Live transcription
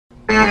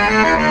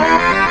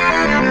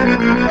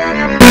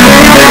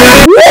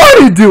What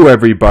do you do,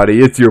 everybody?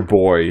 It's your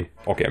boy.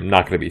 Okay, I'm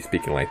not going to be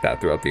speaking like that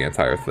throughout the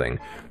entire thing.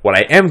 What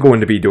I am going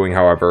to be doing,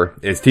 however,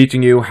 is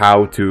teaching you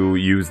how to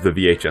use the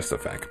VHS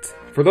effect.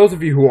 For those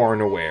of you who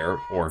aren't aware,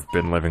 or have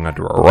been living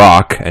under a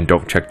rock and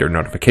don't check their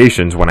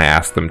notifications when I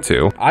ask them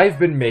to, I've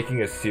been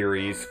making a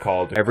series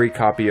called Every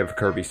Copy of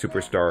Kirby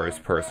Superstar is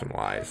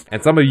Personalized.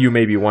 And some of you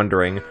may be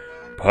wondering,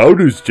 how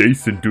does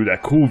Jason do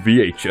that cool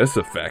VHS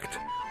effect?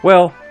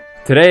 Well,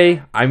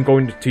 today I'm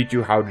going to teach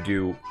you how to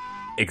do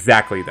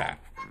exactly that.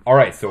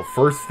 Alright, so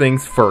first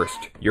things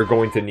first, you're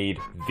going to need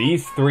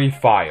these three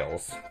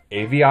files: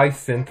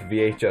 AVISynth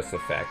VHS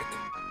Effect,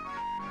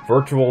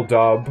 Virtual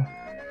Dub,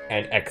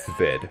 and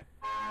XVID.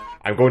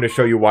 I'm going to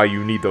show you why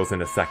you need those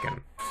in a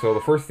second. So the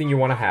first thing you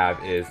want to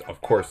have is,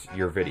 of course,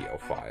 your video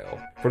file.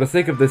 For the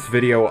sake of this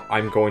video,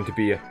 I'm going to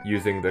be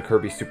using the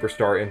Kirby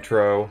Superstar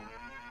intro,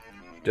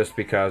 just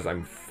because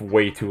I'm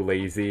way too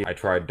lazy. I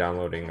tried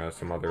downloading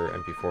some other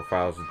MP4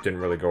 files, it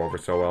didn't really go over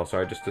so well, so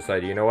I just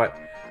decided, you know what?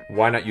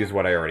 Why not use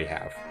what I already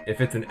have?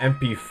 If it's an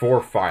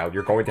MP4 file,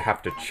 you're going to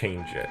have to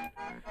change it.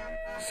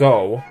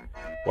 So,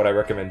 what I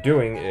recommend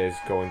doing is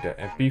going to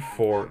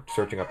MP4,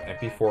 searching up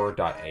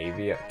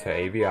mp4.avi to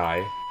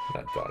AVI,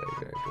 not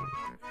 .avi,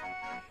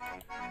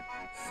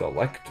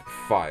 select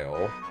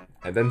file,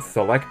 and then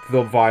select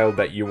the file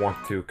that you want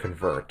to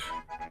convert.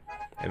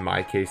 In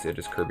my case, it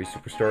is Kirby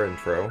Superstar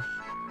Intro.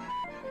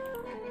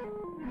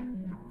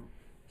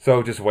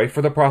 So just wait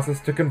for the process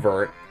to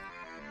convert.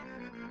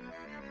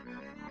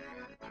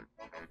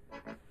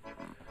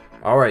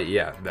 Alright,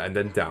 yeah, and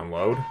then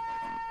download.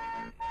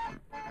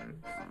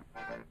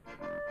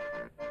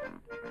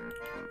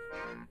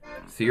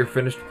 See your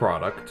finished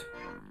product.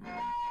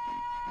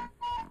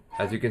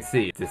 As you can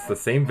see, it's the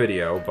same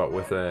video, but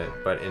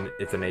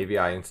it's an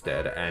AVI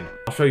instead, and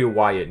I'll show you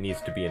why it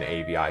needs to be an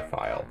AVI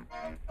file.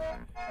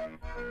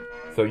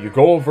 So you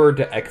go over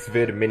to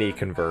XVID Mini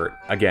Convert,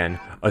 again,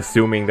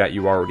 assuming that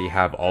you already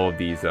have all of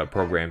these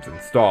programs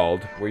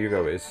installed. Where you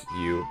go is,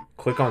 you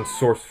click on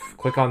source,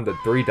 click on the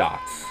three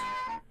dots,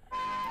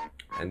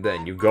 and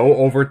then you go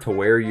over to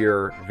where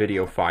your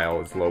video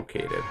file is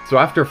located. So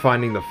after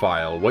finding the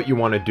file, what you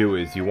want to do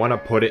is you want to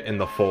put it in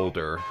the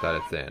folder that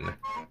it's in.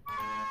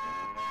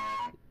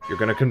 You're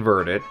going to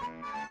convert it.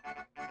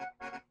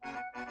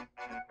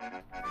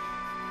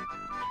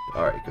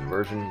 Alright,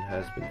 conversion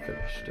has been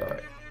finished.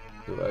 Alright.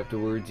 So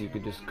afterwards, you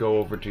can just go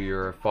over to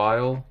your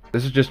file.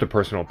 This is just a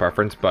personal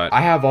preference, but I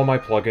have all my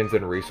plugins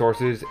and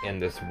resources in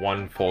this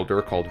one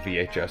folder called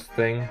VHS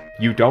thing.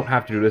 You don't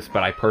have to do this,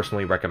 but I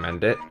personally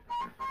recommend it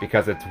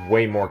because it's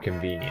way more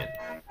convenient.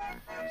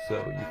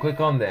 So you click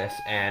on this,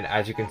 and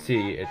as you can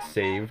see, it's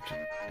saved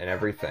and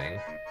everything.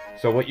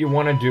 So what you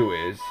want to do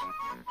is,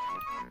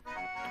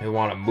 you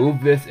want to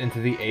move this into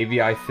the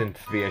AVISynth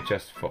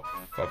VHS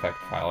effect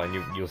file, and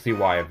you'll see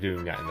why I'm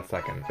doing that in a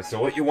second. So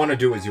what you want to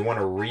do is you want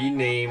to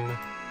rename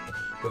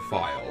the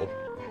file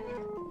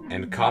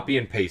and copy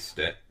and paste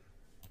it.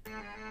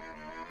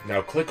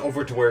 Now click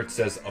over to where it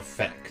says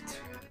Effect.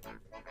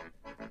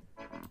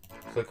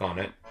 Click on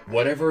it.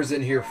 Whatever is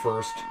in here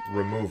first,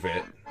 remove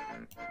it.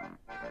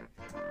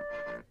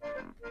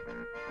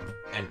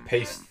 And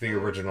paste the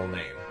original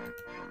name.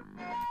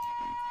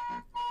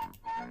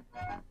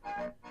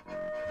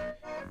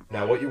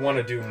 Now what you want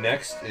to do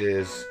next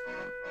is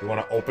you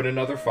want to open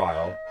another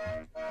file,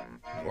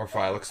 or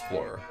File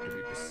Explorer.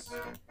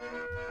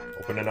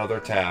 Open another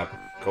tab,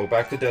 go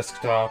back to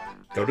desktop,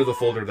 go to the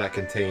folder that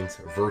contains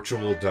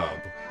Virtual Dub.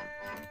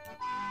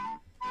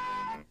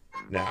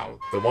 Now,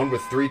 the one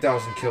with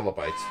 3,000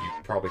 kilobytes, you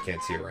probably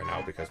can't see it right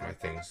now because my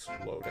thing's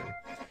loading,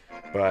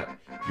 but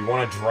you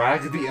want to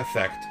drag the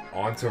effect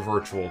onto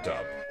Virtual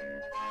Dub.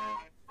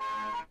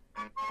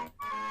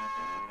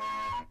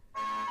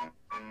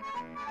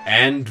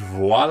 And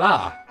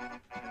voila!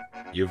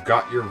 You've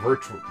got your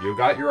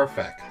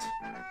effect.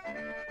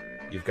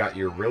 You've got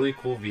your really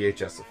cool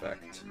VHS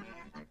effect.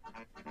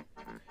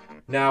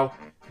 Now,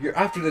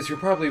 after this, you're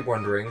probably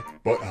wondering,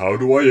 but how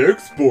do I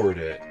export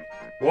it?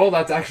 Well,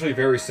 that's actually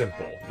very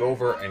simple. Go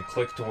over and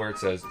click to where it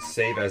says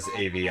Save as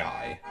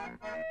AVI.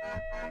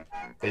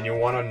 Then you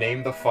want to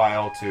name the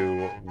file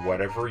to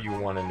whatever you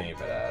want to name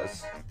it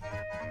as.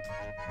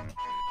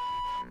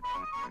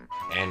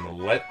 And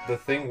let the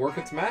thing work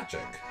its magic.